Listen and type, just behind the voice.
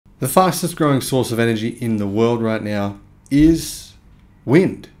The fastest growing source of energy in the world right now is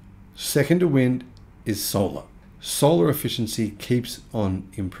wind. Second to wind is solar. Solar efficiency keeps on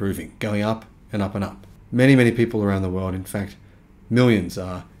improving, going up and up and up. Many people around the world, in fact, millions,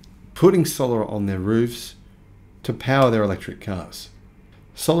 are putting solar on their roofs to power their electric cars.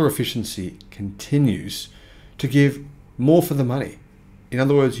 Solar efficiency continues to give more for the money. In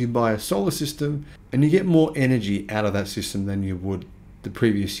other words, you buy a solar system and you get more energy out of that system than you would the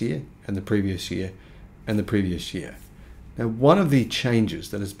previous year and the previous year and the previous year. Now, one of the changes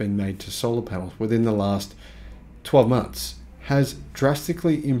that has been made to solar panels within the last 12 months has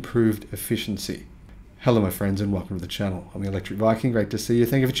drastically improved efficiency. Hello, my friends, and welcome to the channel. I'm the Electric Viking. Great to see you.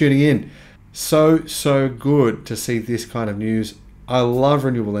 Thank you for tuning in. So good to see this kind of news. I love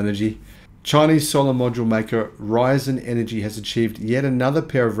renewable energy. Chinese solar module maker Ryzen Energy has achieved yet another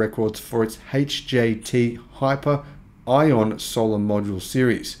pair of records for its HJT Hyper Ion solar module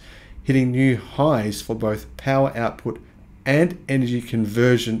series, hitting new highs for both power output and energy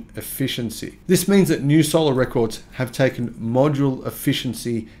conversion efficiency. This means that new solar records have taken module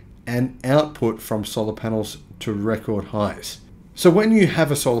efficiency and output from solar panels to record highs. So when you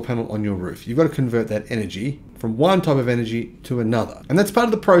have a solar panel on your roof, you've got to convert that energy from one type of energy to another. And that's part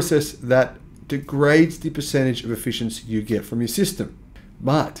of the process that degrades the percentage of efficiency you get from your system.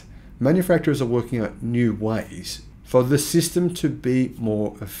 But manufacturers are working out new ways for the system to be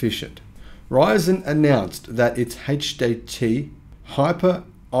more efficient. Ryzen announced that its HJT Hyper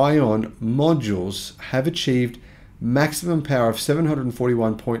Ion modules have achieved maximum power of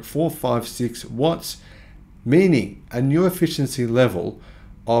 741.456 watts, meaning a new efficiency level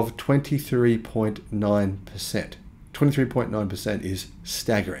of 23.9%. 23.9% is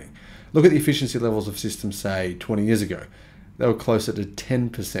staggering. Look at the efficiency levels of systems, say, 20 years ago. They were closer to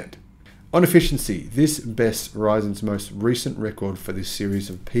 10%. On efficiency, this bests Ryzen's most recent record for this series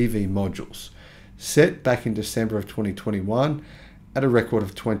of PV modules, set back in December of 2021 at a record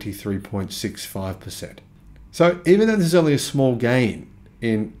of 23.65%. So even though there's only a small gain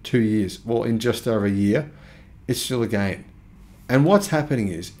in 2 years, well, in just over a year, it's still a gain. And what's happening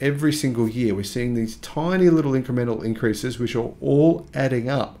is every single year we're seeing these tiny little incremental increases which are all adding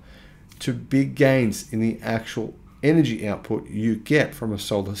up to big gains in the actual energy output you get from a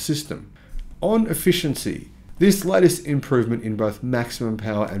solar system. On efficiency, this latest improvement in both maximum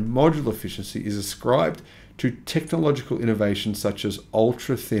power and module efficiency is ascribed to technological innovations such as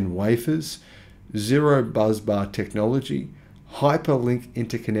ultra-thin wafers, zero buzzbar technology, hyperlink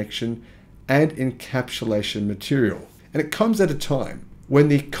interconnection, and encapsulation material. And it comes at a time when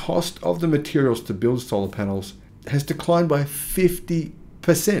the cost of the materials to build solar panels has declined by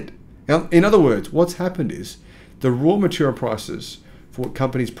 50%. Now, in other words, what's happened is the raw material prices for what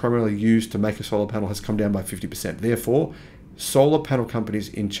companies primarily use to make a solar panel has come down by 50%. Therefore, solar panel companies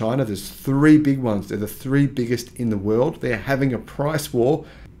in China, there's 3 big ones. They're the 3 biggest in the world. They're having a price war,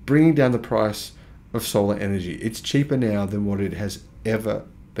 bringing down the price of solar energy. It's cheaper now than what it has ever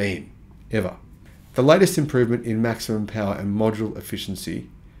been, ever. The latest improvement in maximum power and module efficiency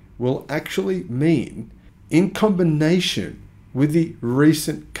will actually mean, in combination with the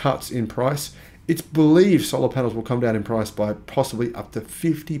recent cuts in price, it's believed solar panels will come down in price by possibly up to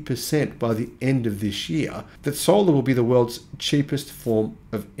 50% by the end of this year, that solar will be the world's cheapest form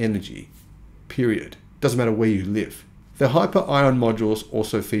of energy, period. Doesn't matter where you live. The Hyper Ion modules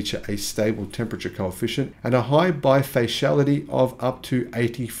also feature a stable temperature coefficient and a high bifaciality of up to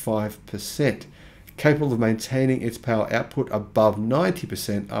 85%, capable of maintaining its power output above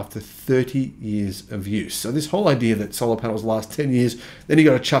 90% after 30 years of use. So this whole idea that solar panels last 10 years, then you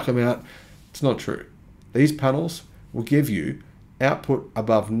got to chuck them out, it's not true. These panels will give you output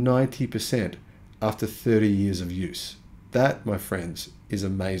above 90% after 30 years of use. That, my friends, is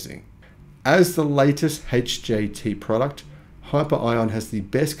amazing. As the latest HJT product, Hyper Ion has the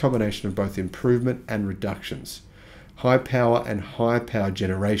best combination of both improvement and reductions, high power and high power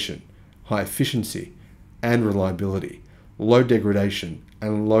generation, high efficiency and reliability, low degradation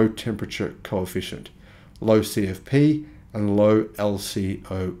and low temperature coefficient, low CFP and low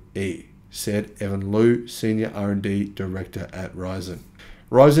LCOE, said Evan Liu, Senior R&D Director at Ryzen.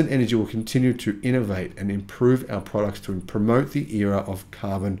 Ryzen Energy will continue to innovate and improve our products to promote the era of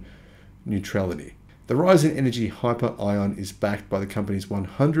carbon neutrality. The Ryzen Energy Hyper Ion is backed by the company's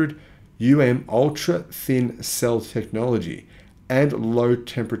 100 ultra-thin cell technology and low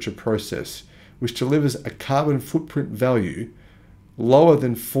temperature process, which delivers a carbon footprint value lower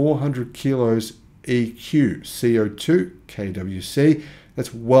than 400 kilos EQ CO2 kWc.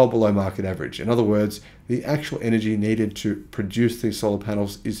 That's well below market average. In other words, the actual energy needed to produce these solar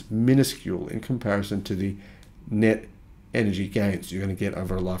panels is minuscule in comparison to the net energy gains you're going to get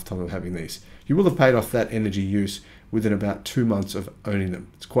over a lifetime of having these. You will have paid off that energy use within about 2 months of owning them.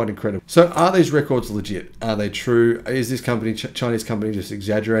 It's quite incredible. So are these records legit? Are they true? Is this company, Chinese company, just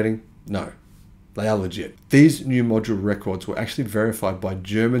exaggerating? No, they are legit. These new module records were actually verified by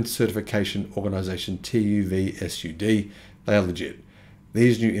German certification organization TÜV-SÜD. They are legit.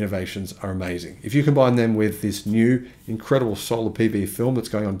 These new innovations are amazing. If you combine them with this new incredible solar PV film that's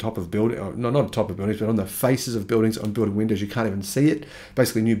going on top of buildings, not on top of buildings, but on the faces of buildings, on building windows, you can't even see it.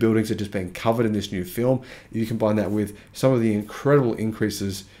 Basically, new buildings are just being covered in this new film. If you combine that with some of the incredible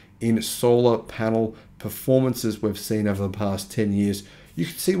increases in solar panel performances we've seen over the past 10 years, you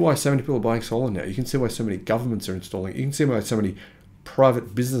can see why so many people are buying solar now. You can see why so many governments are installing it. You can see why so many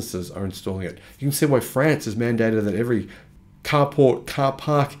private businesses are installing it. You can see why France has mandated that every carport, car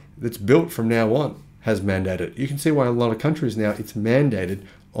park that's built from now on has mandated. You can see why a lot of countries now it's mandated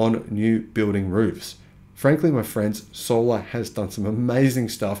on new building roofs. Frankly, my friends, solar has done some amazing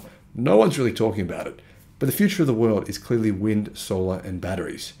stuff. No one's really talking about it. But the future of the world is clearly wind, solar, and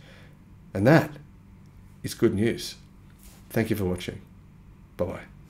batteries. And that is good news. Thank you for watching. Bye-bye.